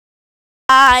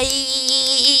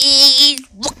guys,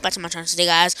 welcome back to my channel today,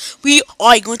 guys. We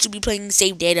are going to be playing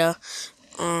Save Data.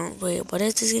 Wait, what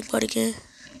is this game called again?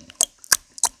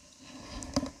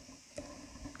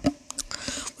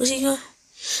 What's it called?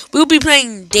 We'll be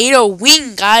playing Data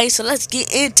Wing, guys. So let's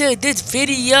get into this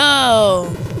video.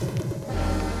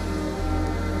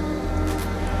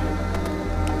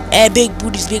 And big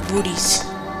booties, big booties.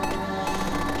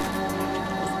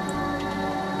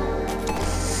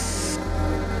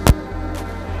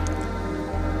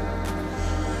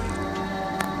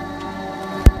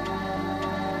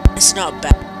 It's not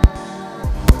bad.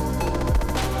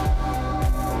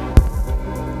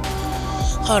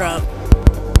 Hold up.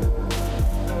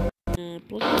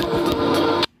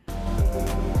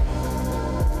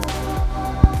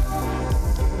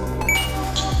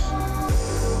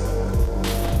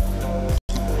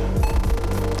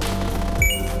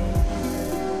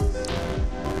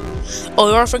 Oh,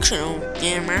 you're fictional.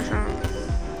 Damn, man.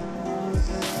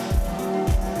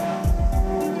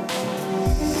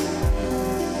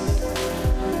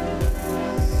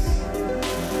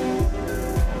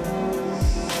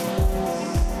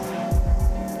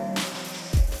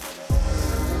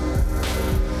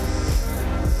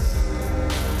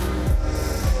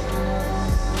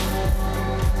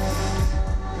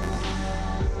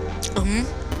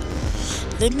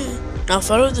 Let me now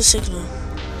follow the signal.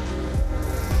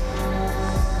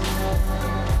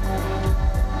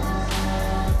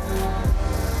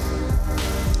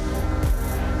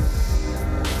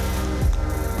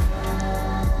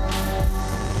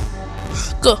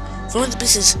 Go, follow the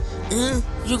pieces.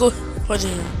 You go for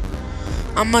there.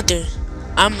 I'm not there.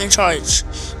 I'm in charge.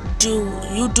 Do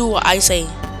what I say.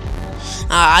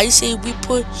 I say we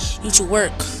put you to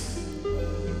work.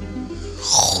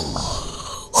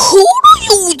 Who do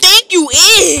you think you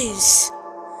is?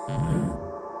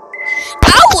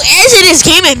 I will answer this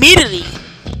game immediately.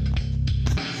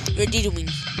 You're data wing.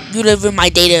 You live in my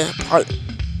data part.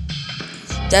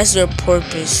 That's your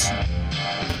purpose.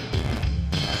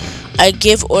 I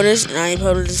give orders and I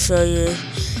publish failure.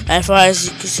 As far as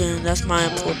you're concerned, that's my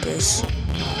purpose.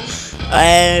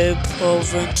 I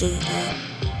prevent it.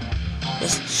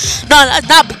 No, that's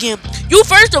not begin. You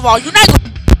first of all, you're not gonna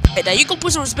that. You can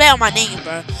put some respect on my name,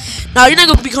 bro. Now you're not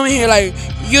gonna be coming here like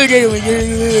you're doing.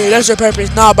 That's your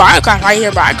purpose. Nah, bro, I crash right here,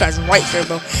 bro. I crash right here,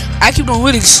 bro. I keep doing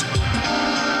wheelies.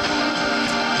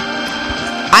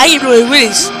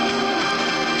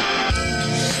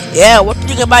 Yeah, what do you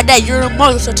think about that? You're a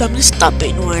mother, so tell me to stop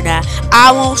it doing that.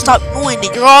 I won't stop doing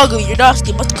it. You're ugly. You're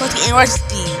dusty. What's the country and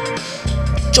rusty?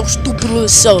 Your stupid little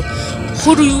self.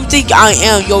 Who do you think I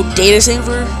am? Your data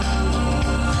saver?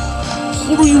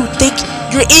 Who do you think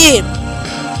you're in?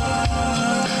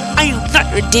 I am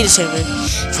not your data saver.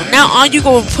 From now on, you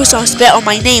go put some respect on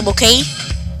my name, okay?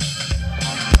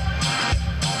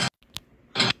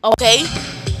 Okay?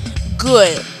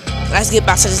 Good. Let's get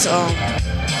back to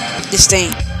this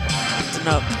thing.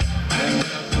 Up.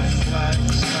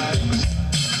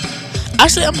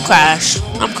 Actually, I'm crash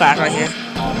right here.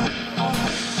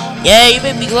 Yeah, you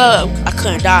made me glad I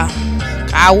couldn't die.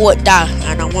 I would die,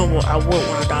 and I would want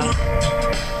to die.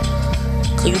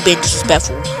 Cause you been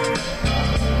disrespectful.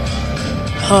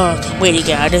 Oh, can't wait to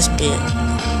get out of this bit.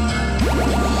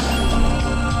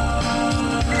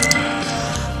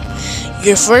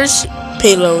 Your first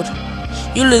payload.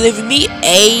 You deliver me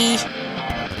a.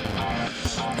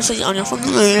 On your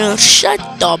phone. Shut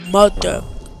the mother.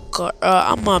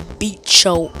 I'ma beat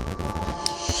you.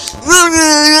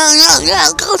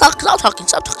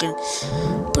 Stop talking.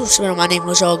 Put some on my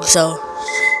name, so.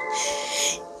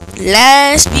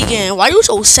 Let's begin. Why are you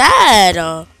so sad?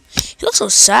 You look so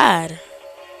sad.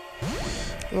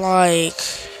 Like,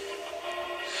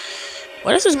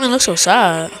 why does this man look so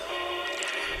sad?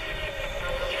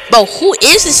 But who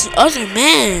is this other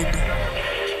man?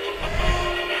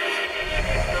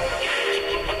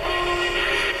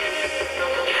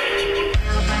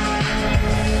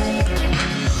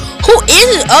 Who is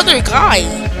this other guy?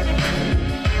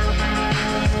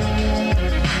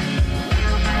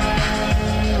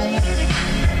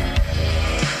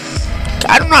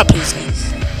 I do not play this game.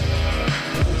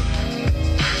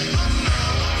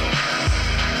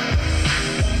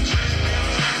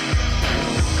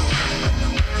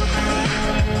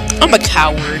 I'm a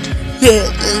coward.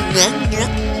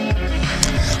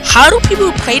 How do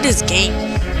people play this game?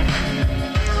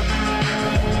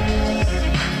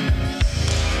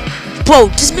 Bro,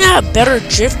 this man had better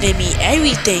drift than me.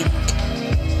 Everything.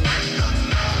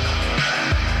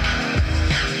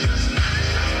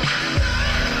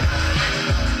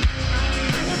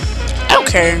 I don't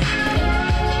care.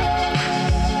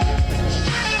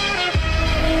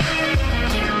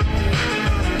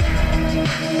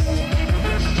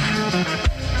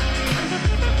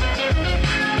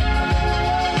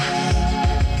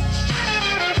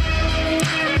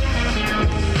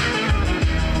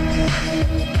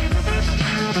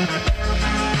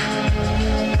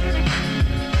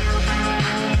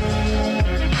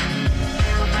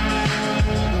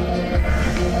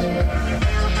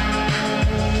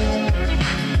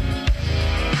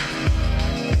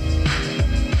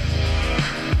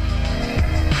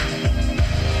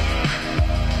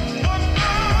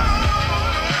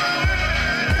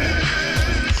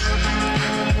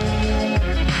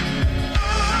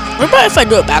 What about if I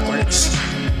do it backwards?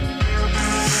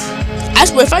 I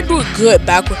swear, if I do it good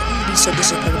backwards, I'm gonna be so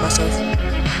disappointed in myself.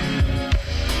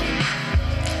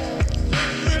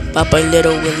 Papa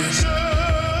Little Willies.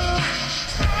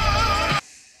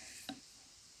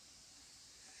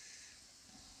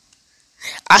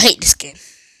 I hate this game.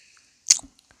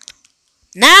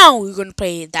 Now we're gonna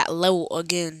play that level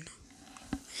again.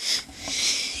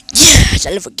 Yeah,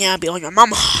 that level again. I'll be on your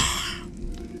mama.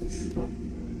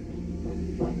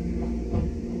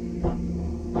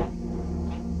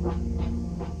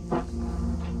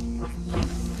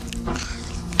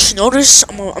 Notice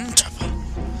I'm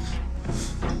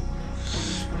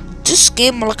this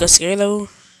game more like a scary level.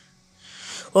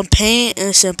 One plain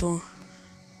and simple.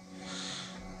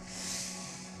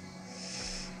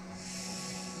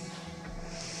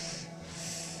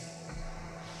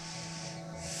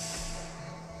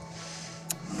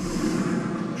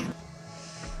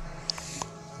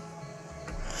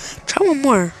 Try one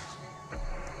more.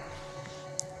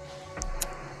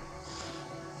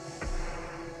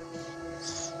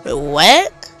 Wait,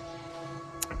 what?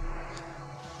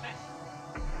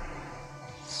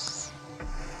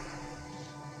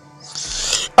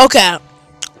 Okay.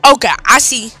 Okay, I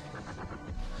see.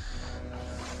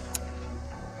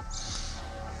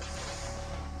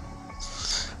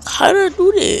 How do I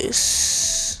do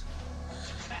this?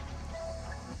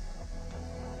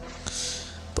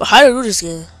 But how do I do this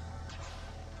again?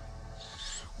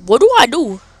 What do I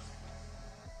do?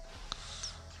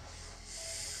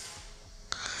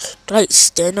 Do I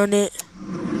stand on it?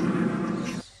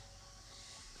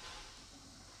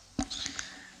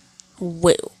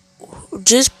 Wait,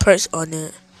 just press on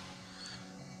it.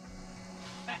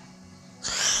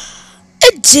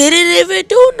 It didn't even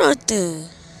do nothing.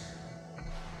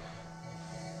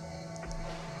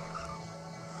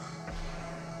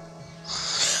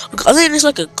 I think it's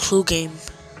like a clue game.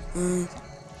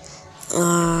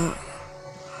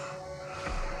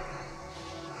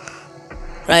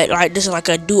 Right, this is like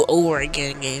a do over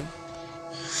again game.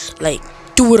 Like,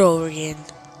 do it over again.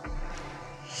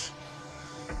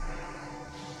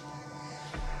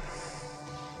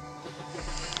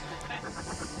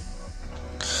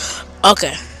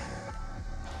 Okay.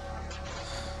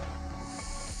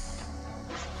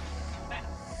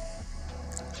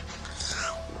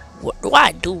 What do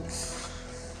I do?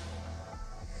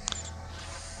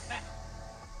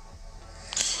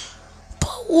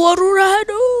 But what do I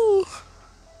do?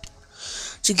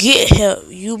 To get help,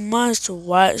 you must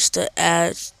watch the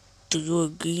ads. Do you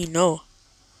agree? No.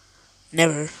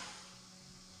 Never.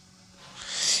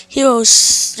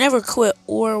 Heroes never quit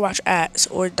or watch ads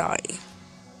or die.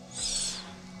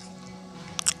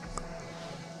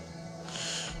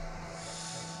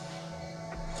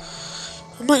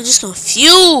 I'm like just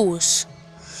confused.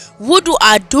 What do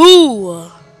I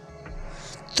do?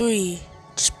 3.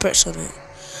 Just press on it.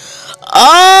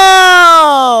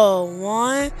 Oh,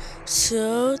 1,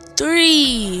 2,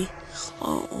 3.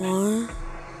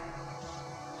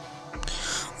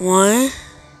 1,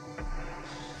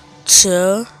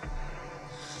 2,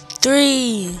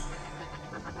 3.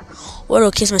 What do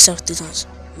I kiss myself 3 times?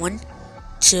 1,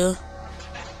 2.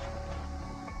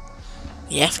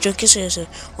 Yeah, after you kiss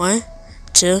yourself. 1,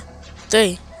 2,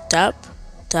 3. Tap,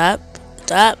 tap,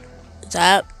 tap,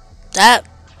 tap, tap.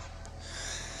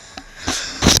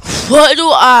 What do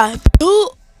I do?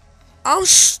 I'm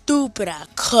stupid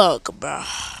at cook, bro.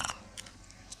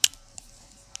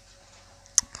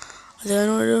 Do I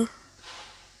know what to do?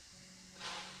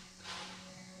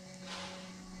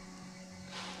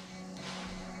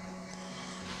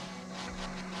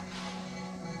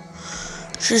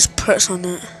 Just press on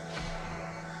it.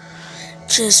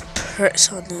 Just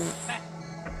press on it.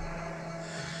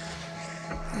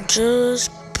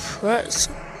 Just press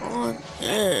on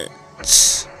it.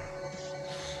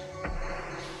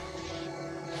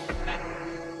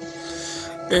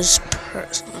 Just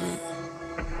press on it.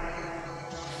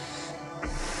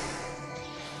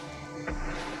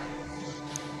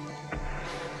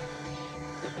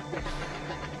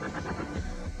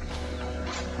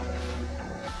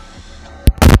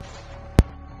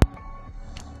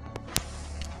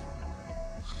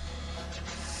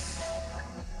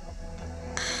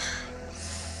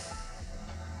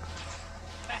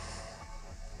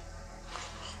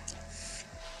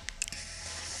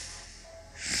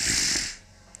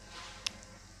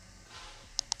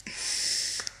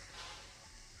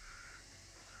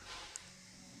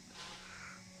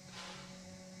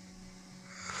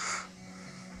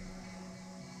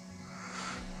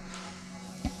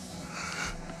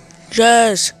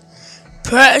 Just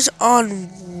press on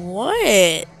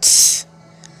what?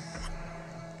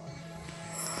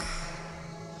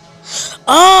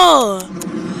 Oh,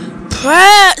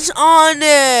 press on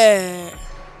it.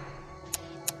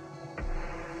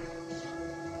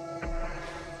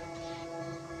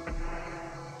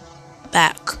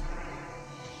 Back.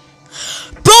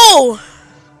 Bro!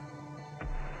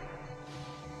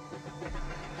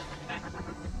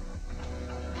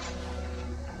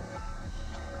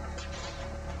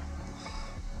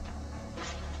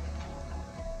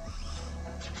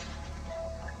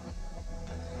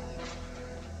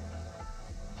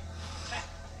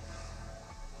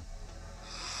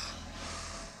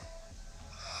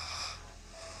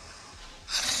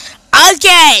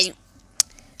 Okay,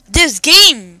 this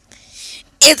game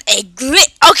is a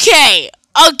glitch. Okay.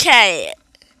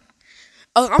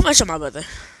 Oh, I'm gonna show my brother.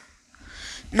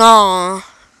 No.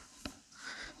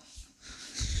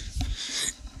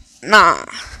 Nah.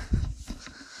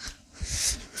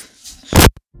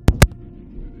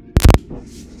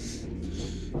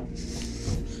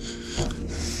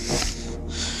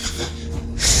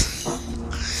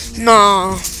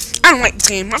 No. I don't like this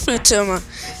game. I'm gonna tell my.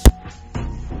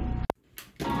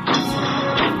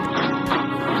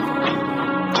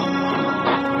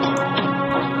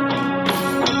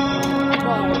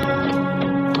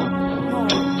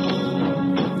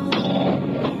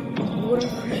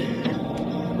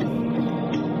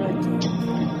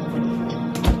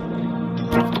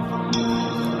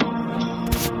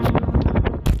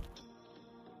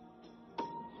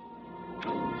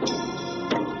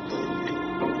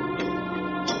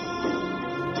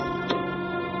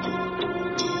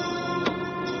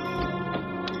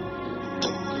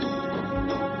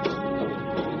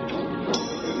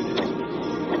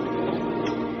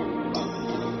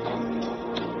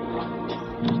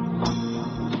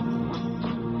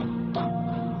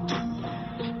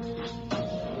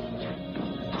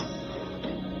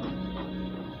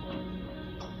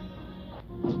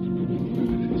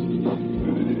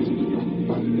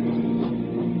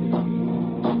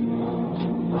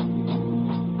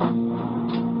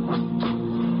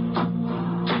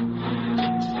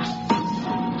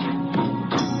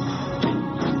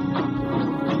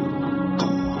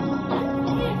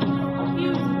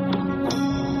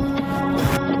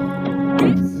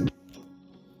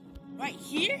 Right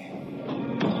here,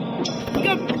 you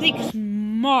gotta think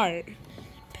smart,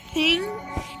 plain,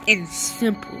 and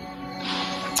simple.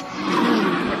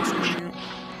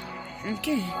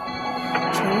 Okay,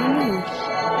 so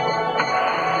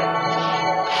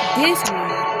this one,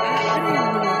 I don't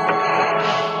know.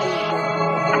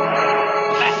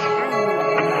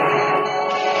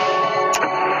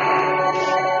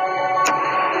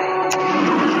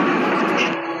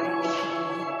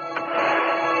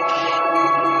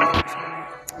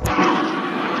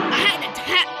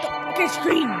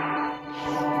 Screen.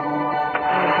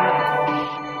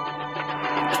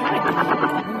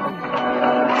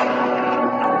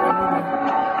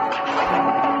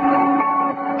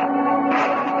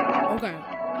 Okay,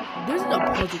 this is a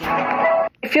puzzle game.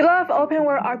 If you love open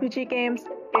world RPG games,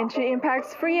 Genshin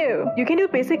Impact's for you. You can do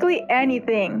basically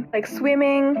anything, like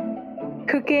swimming,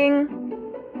 cooking,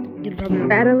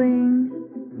 battling,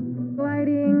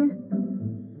 gliding,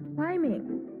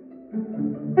 climbing,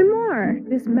 and more.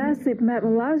 This massive map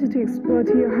allows you to explore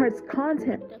to your heart's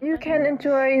content. You can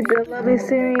enjoy the lovely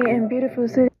scenery and beautiful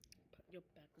city.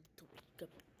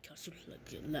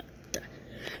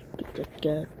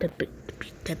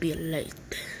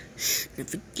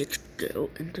 Never get girl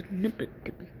and the nipple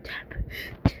to be tap.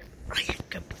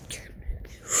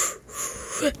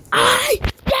 I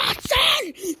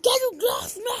Jackson! Get you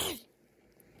glass man!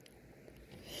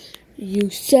 You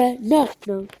said no.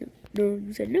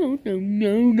 You said no.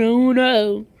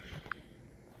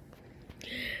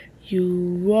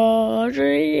 You are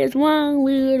just one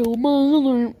little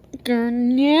mother.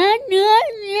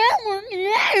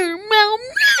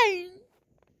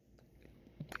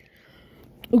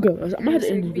 Okay, I'm gonna have to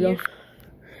end this video.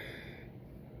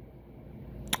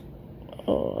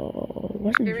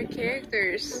 What's Favorite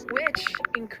characters, which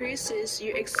increases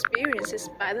your experiences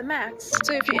by the max.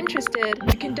 So if you're interested,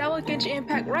 you can download Genshin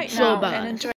Impact right now and enjoy.